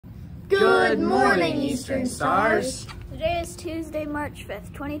Good morning, Eastern Stars. Today is Tuesday, March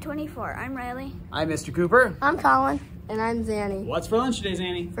 5th, 2024. I'm Riley. I'm Mr. Cooper. I'm Colin. And I'm Zanny. What's for lunch today,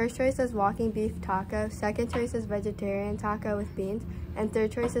 Zanny? First choice is walking beef taco. Second choice is vegetarian taco with beans. And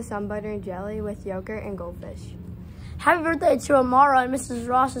third choice is some butter and jelly with yogurt and goldfish. Happy birthday to Amara in Mrs.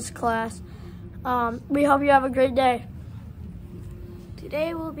 Ross's class. We hope you have a great day.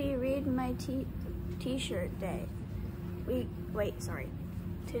 Today will be Read My T-shirt day.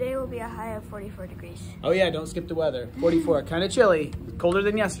 Today will be a high of 44 degrees. Oh yeah, don't skip the weather. 44, kind of chilly, colder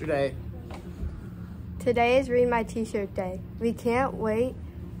than yesterday. Today is Read My T-shirt day. We can't wait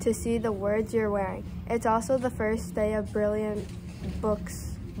to see the words you're wearing. It's also the first day of Brilliant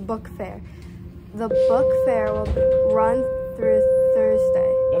Books Book Fair. The book fair will run through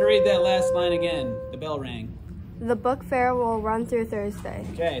Thursday. Better read that last line again. The bell rang. The book fair will run through Thursday.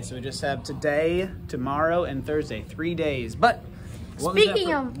 Okay, so we just have today, tomorrow, and Thursday. 3 days. But what do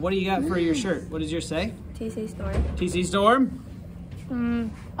you got for your shirt? What does yours say? TC Storm. TC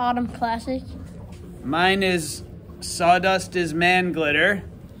Storm? Autumn Classic. Mine is Sawdust is Man Glitter.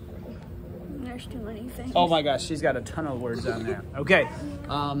 There's too many things. Oh my gosh, she's got a ton of words on there. Okay,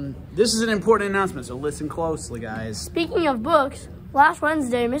 this is an important announcement, so listen closely, guys. Speaking of books, last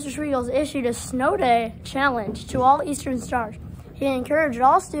Wednesday, Mr. Schwiegels issued a snow day challenge to all Eastern Stars. He encouraged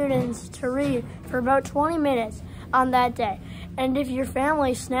all students to read for about 20 minutes on that day. And if your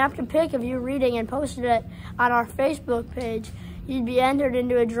family snapped a pic of you reading and posted it on our Facebook page, you'd be entered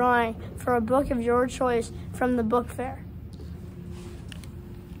into a drawing for a book of your choice from the book fair.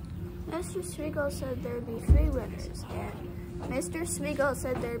 Mr. Schwiegel said there'd be 3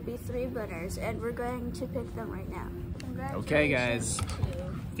 winners, and we're going to pick them right now. Okay, guys,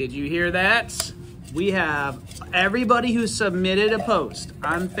 did you hear that? We have everybody who submitted a post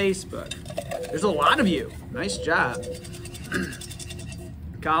on Facebook. There's a lot of you. Nice job.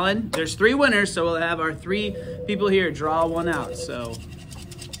 Colin, there's 3 winners, so we'll have our 3 people here draw one out. So,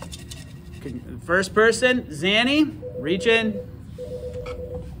 first person, Zanny, reach in.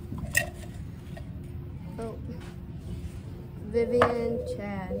 Oh. Vivian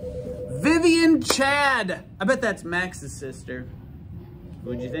Chad. Vivian Chad. I bet that's Max's sister.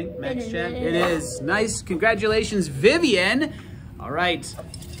 What'd you think, Max Chad? It is. Nice. Congratulations, Vivian. All right.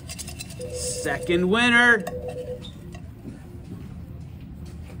 Second winner.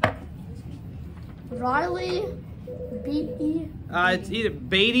 Riley Beatty. It's either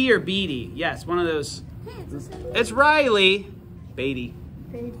Beatty or Beatty. Yes, one of those. It's Riley. Beatty.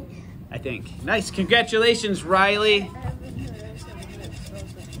 I think. Nice. Congratulations, Riley.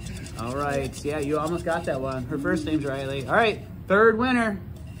 All right. Yeah, you almost got that one. Her first name's Riley. All right. Third winner.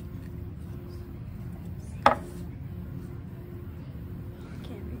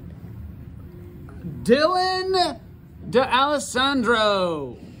 Dylan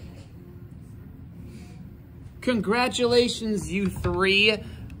D'Alessandro. Congratulations, you 3.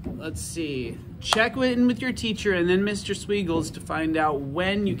 Let's see. Check in with your teacher and then Mr. Schwiegels to find out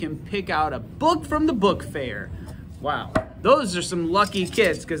when you can pick out a book from the book fair. Wow. Those are some lucky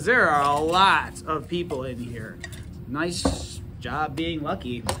kids because there are a lot of people in here. Nice job being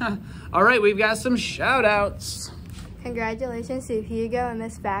lucky. All right, we've got some shout outs. Congratulations to Hugo and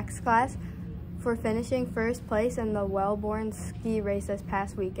Miss Back's class for finishing first place in the Wellborn ski race this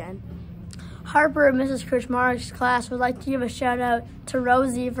past weekend. Harper and Mrs. Kirchmark's class would like to give a shout out to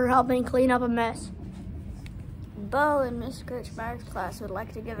Rosie for helping clean up a mess. Bo and Miss Kirchmark's class would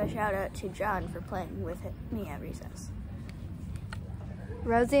like to give a shout out to John for playing with me at recess.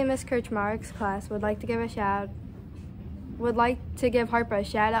 Rosie and Miss Kirchmark's class would like to give Harper a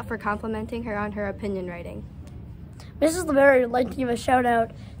shout out for complimenting her on her opinion writing. Mrs. LeBerry would like to give a shout out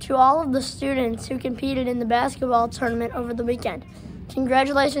to all of the students who competed in the basketball tournament over the weekend.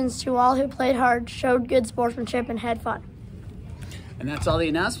 Congratulations to all who played hard, showed good sportsmanship, and had fun. And that's all the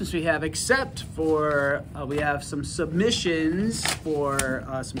announcements we have, except for we have some submissions for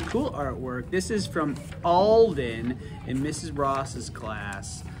some cool artwork. This is from Alden in Mrs. Ross's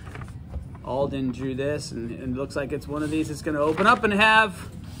class. Alden drew this, and it looks like it's one of these. It's going to open up and have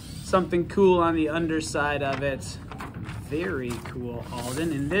something cool on the underside of it. Very cool,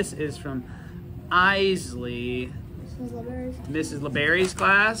 Alden. And this is from Isley. Mrs. LeBerry's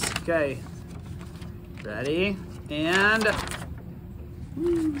class. Okay. Ready? And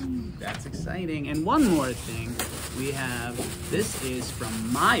that's exciting. And one more thing we have. This is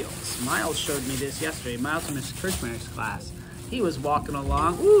from Miles. Miles showed me this yesterday. Miles from Mrs. Kirchmeyer's class. He was walking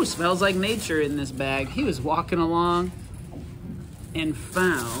along. Ooh, smells like nature in this bag. He was walking along and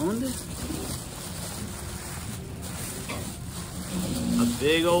found a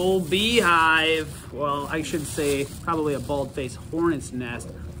big old beehive. Well, I should say probably a bald-faced hornet's nest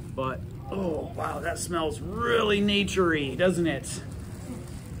But, oh, wow, that smells really naturey, doesn't it?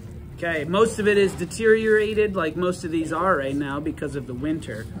 Okay, most of it is deteriorated like most of these are right now because of the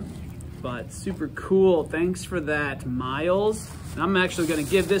winter. But super cool. Thanks for that, Miles. And I'm actually going to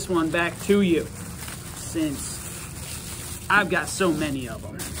give this one back to you since I've got so many of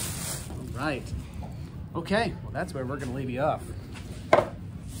them. All right. Okay, well, that's where we're going to leave you off.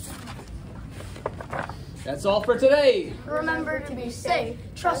 That's all for today. Remember to be safe,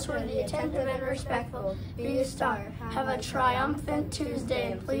 trustworthy, attentive, and respectful. Be a star. Have a triumphant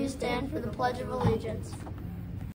Tuesday, and please stand for the Pledge of Allegiance.